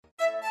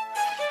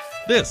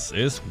This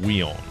is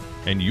WION,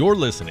 and you're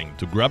listening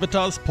to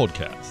Gravitas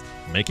podcast,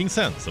 making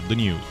sense of the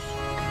news.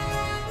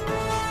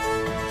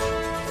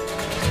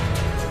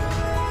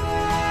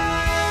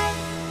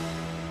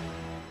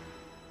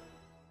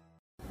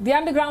 The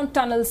underground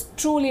tunnels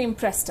truly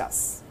impressed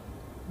us.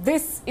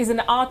 This is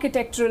an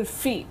architectural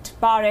feat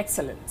par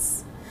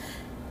excellence.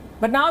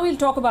 But now we'll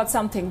talk about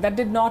something that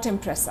did not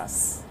impress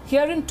us.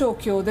 Here in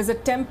Tokyo, there's a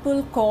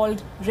temple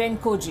called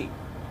Renko-ji.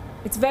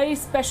 It's very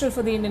special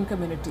for the Indian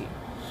community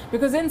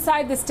because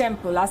inside this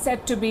temple are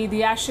said to be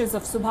the ashes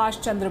of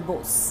Subhash Chandra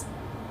Bose.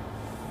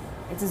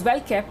 It is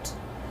well kept,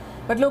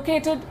 but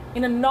located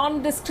in a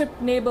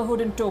nondescript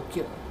neighborhood in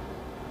Tokyo.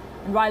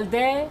 And while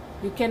there,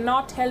 you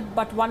cannot help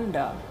but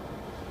wonder,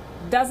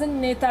 doesn't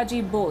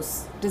Netaji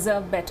Bose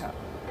deserve better?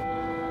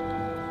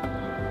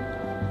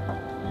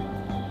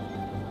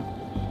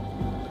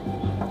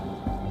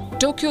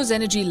 Tokyo's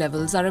energy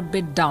levels are a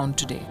bit down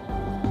today.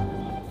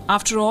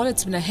 After all,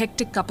 it's been a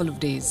hectic couple of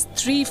days.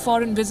 3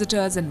 foreign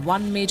visitors and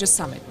 1 major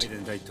summit.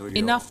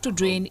 Enough to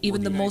drain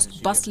even the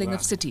most bustling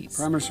of cities.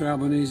 Prime Minister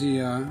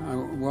Albanese, I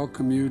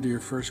welcome you to your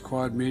first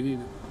Quad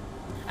meeting.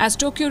 As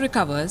Tokyo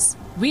recovers,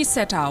 we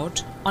set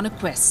out on a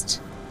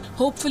quest,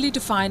 hopefully to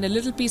find a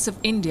little piece of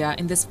India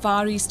in this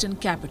far eastern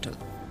capital.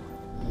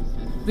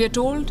 We are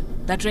told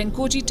that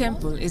Renko-ji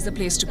temple is the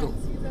place to go.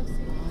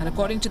 And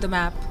according to the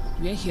map,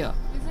 we are here.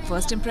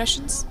 First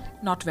impressions?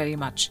 Not very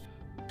much.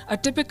 A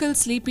typical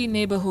sleepy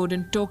neighborhood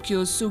in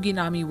Tokyo's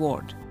Suginami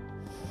ward.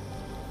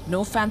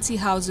 No fancy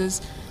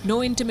houses, no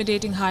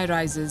intimidating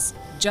high-rises,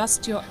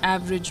 just your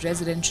average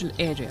residential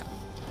area.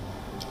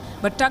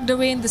 But tucked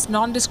away in this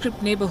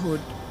nondescript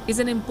neighborhood is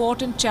an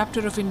important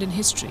chapter of Indian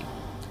history,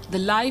 the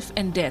life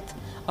and death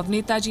of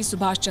Netaji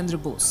Subhash Chandra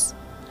Bose.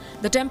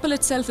 The temple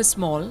itself is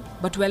small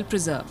but well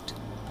preserved.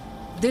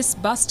 This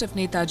bust of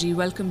Netaji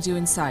welcomes you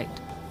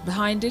inside.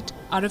 Behind it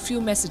are a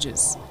few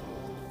messages,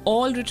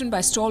 all written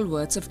by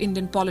stalwarts of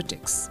Indian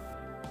politics.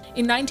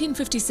 In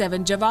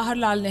 1957,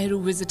 Jawaharlal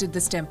Nehru visited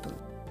this temple.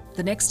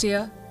 The next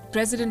year,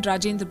 President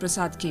Rajendra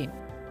Prasad came.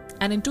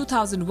 And in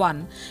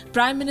 2001,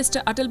 Prime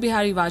Minister Atal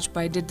Bihari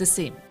Vajpayee did the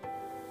same.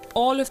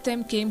 All of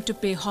them came to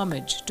pay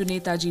homage to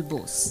Netaji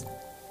Bose.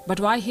 But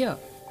why here?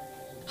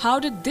 How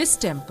did this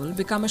temple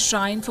become a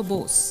shrine for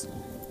Bose?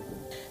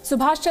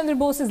 Subhash Chandra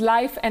Bose's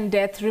life and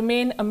death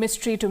remain a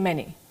mystery to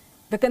many.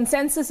 The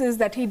consensus is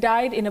that he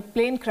died in a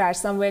plane crash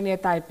somewhere near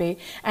Taipei,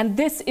 and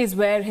this is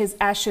where his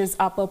ashes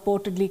are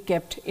purportedly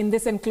kept, in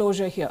this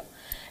enclosure here.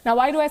 Now,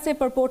 why do I say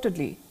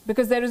purportedly?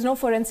 Because there is no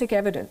forensic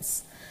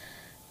evidence.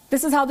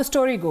 This is how the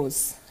story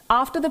goes.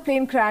 After the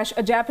plane crash,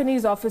 a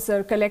Japanese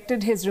officer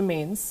collected his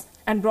remains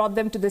and brought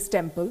them to this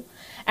temple.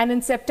 And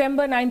in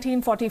September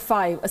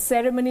 1945, a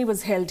ceremony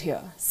was held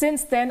here.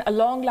 Since then, a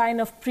long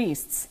line of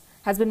priests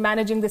has been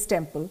managing this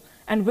temple,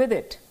 and with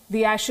it,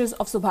 the ashes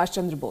of Subhash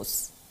Chandra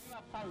Bose.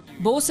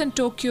 Bose and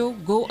Tokyo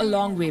go a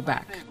long way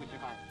back.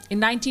 In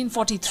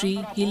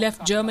 1943, he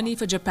left Germany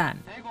for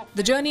Japan.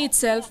 The journey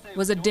itself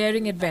was a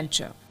daring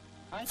adventure.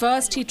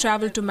 First, he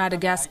traveled to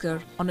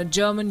Madagascar on a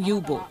German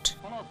U-boat,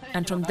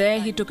 and from there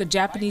he took a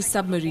Japanese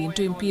submarine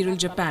to Imperial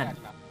Japan.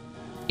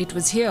 It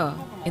was here,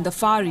 in the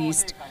Far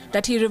East,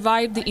 that he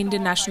revived the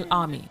Indian National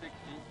Army.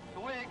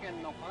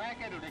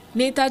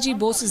 Netaji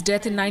Bose's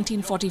death in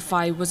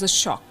 1945 was a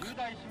shock,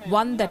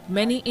 one that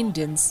many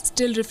Indians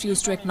still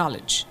refuse to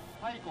acknowledge.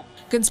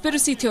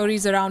 Conspiracy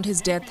theories around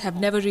his death have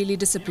never really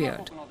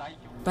disappeared.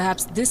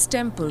 Perhaps this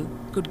temple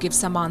could give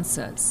some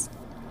answers,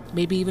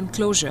 maybe even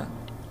closure,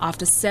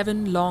 after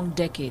 7 long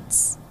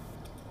decades.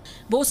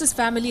 Bose's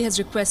family has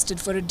requested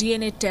for a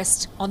DNA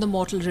test on the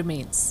mortal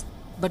remains,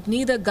 but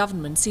neither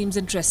government seems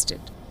interested.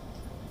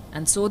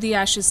 And so the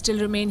ashes still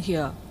remain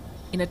here,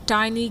 in a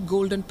tiny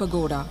golden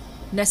pagoda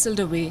nestled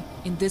away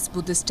in this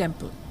Buddhist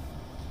temple.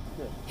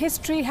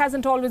 History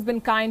hasn't always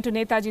been kind to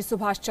Netaji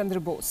Subhash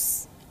Chandra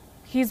Bose.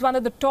 He's one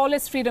of the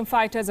tallest freedom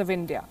fighters of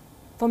India.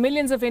 For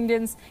millions of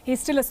Indians,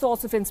 he's still a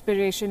source of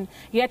inspiration,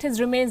 yet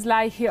his remains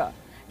lie here,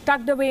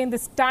 tucked away in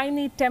this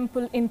tiny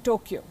temple in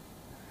Tokyo.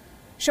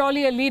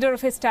 Surely a leader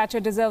of his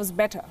stature deserves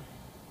better.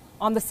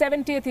 On the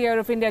 70th year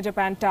of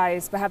India-Japan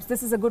ties, perhaps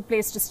this is a good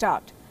place to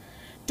start,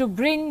 to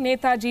bring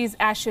Netaji's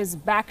ashes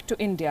back to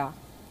India,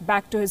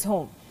 back to his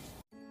home.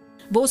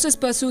 Bose's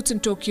pursuits in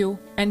Tokyo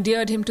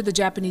endeared him to the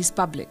Japanese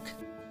public.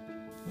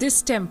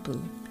 This temple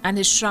and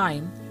his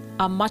shrine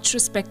are much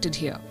respected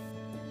here.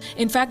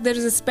 In fact, there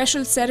is a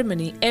special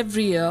ceremony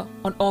every year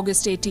on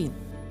August 18.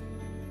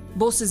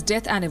 Bose's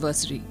death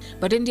anniversary,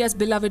 but India's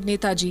beloved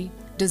Netaji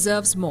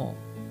deserves more.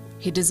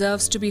 He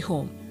deserves to be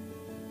home.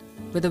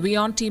 With the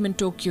WION team in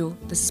Tokyo,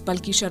 this is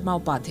Palki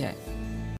Sharma Upadhyay.